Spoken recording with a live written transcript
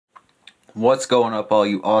What's going up, all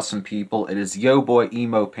you awesome people? It is yo boy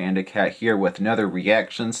Emo Panda Cat here with another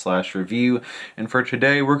reaction / review, and for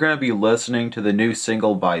today we're gonna be listening to the new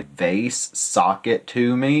single by Thankz, "Sock It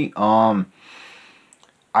To Me." I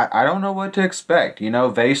don't know what to expect. You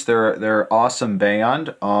know, Thankz, they're an awesome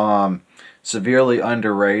band. Severely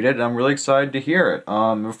underrated. I'm really excited to hear it.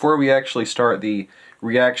 Before we actually start the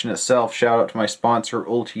reaction itself, shout out to my sponsor,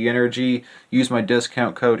 Ulti Energy. Use my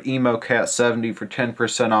discount code EMOCAT70 for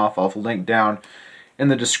 10% off. I'll link down in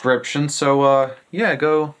the description. So, yeah,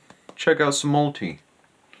 go check out some Ulti.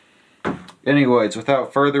 Anyways,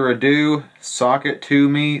 without further ado, "Sock It To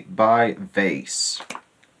Me" by Thankz.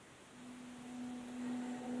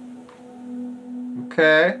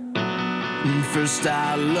 Okay. First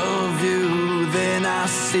I love you, then I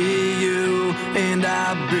see you, and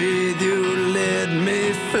I breathe you. Let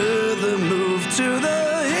me further move to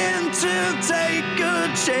the end to take a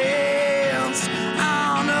chance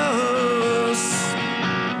on us.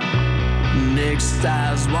 Next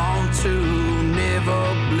eyes want to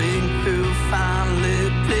never blink, who finally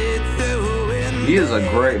played through. He is a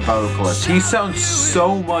great vocalist. He sounds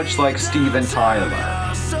so much like Steven Tyler.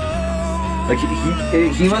 Like,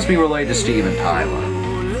 he must be related to Steven Tyler.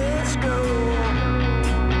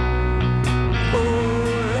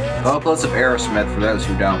 Vocalist of Aerosmith, for those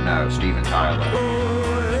who don't know, Steven Tyler.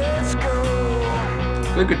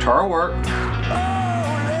 Good guitar work.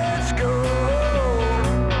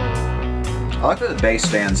 I like that the bass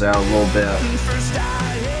stands out a little bit.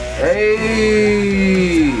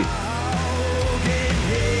 Hey!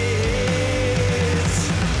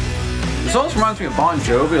 This almost reminds me of Bon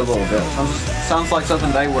Jovi a little bit. Sounds like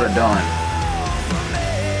something they would have done.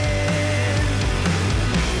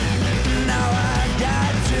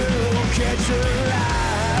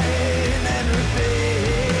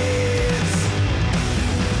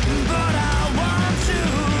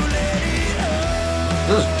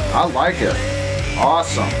 I like it.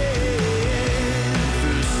 Awesome.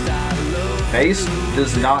 Thankz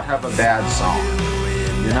does not have a bad song.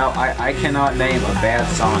 You know, I cannot name a bad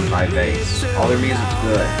song by Thankz. All their music's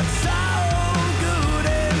good.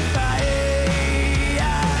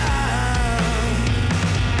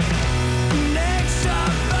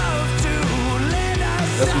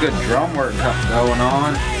 Got some good drum work going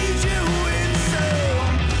on.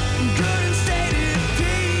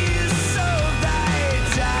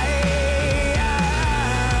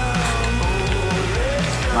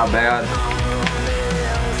 Not bad.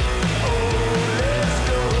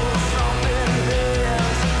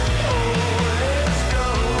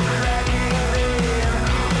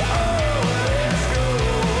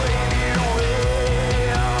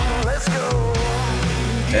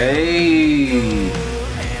 Hey!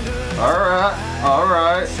 Alright,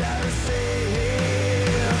 alright.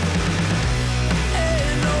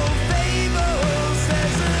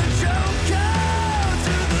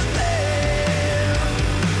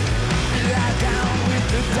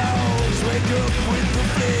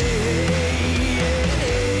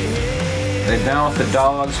 Lay down with the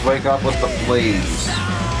dogs, wake up with the fleas.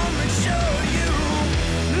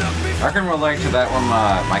 I can relate to that when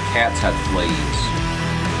my cats had fleas.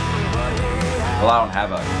 Well, I don't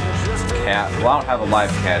have a cat. Well, I don't have a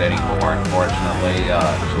live cat anymore, unfortunately.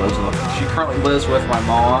 She currently lives with my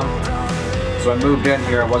mom. So I moved in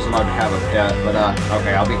here. I wasn't allowed to have a pet, but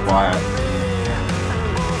okay, I'll be quiet.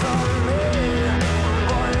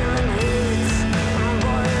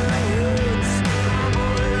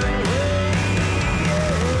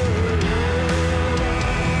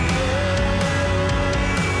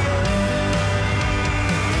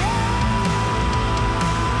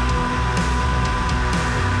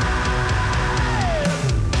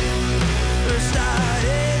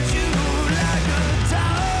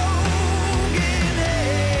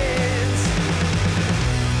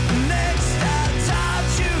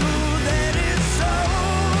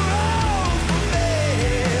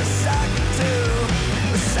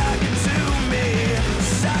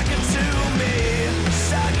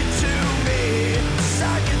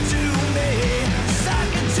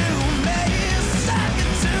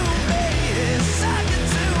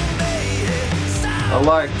 I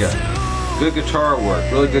like it. Good guitar work.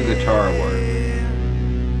 Really good guitar work.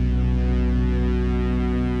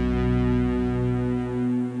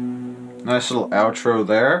 Nice little outro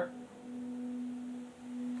there.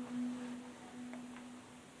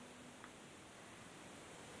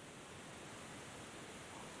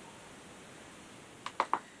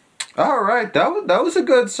 All right, that was a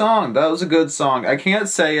good song. That was a good song. I can't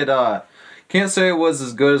say it was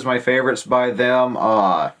as good as my favorites by them.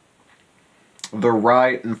 the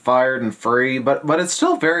right and fired and free, but it's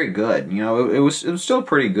still very good. You know, it was still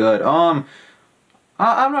pretty good. I'm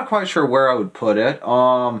not quite sure where I would put it.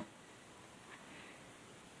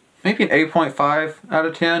 Maybe an 8.5 out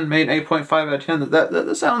of 10. Maybe an 8.5 out of 10.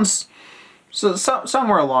 That sounds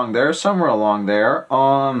somewhere along there. Somewhere along there.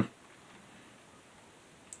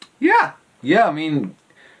 Yeah. I mean,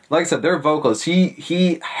 like I said, their vocalist.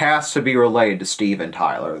 He has to be related to Steven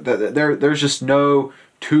Tyler. There's just no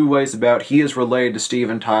two ways about it. He is related to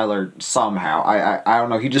Steven Tyler somehow. I don't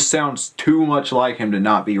know. He just sounds too much like him to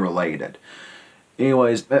not be related.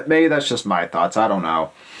 Anyways, maybe that's just my thoughts. I don't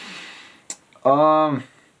know.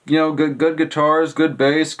 You know, good guitars, good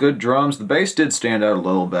bass, good drums. The bass did stand out a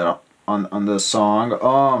little bit on this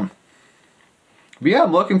song. But yeah,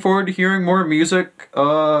 I'm looking forward to hearing more music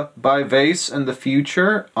by Vase in the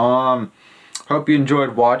future. Hope you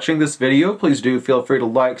enjoyed watching this video. Please do feel free to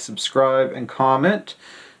like, subscribe, and comment.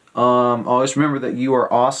 Always remember that you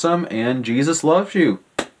are awesome and Jesus loves you.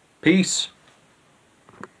 Peace.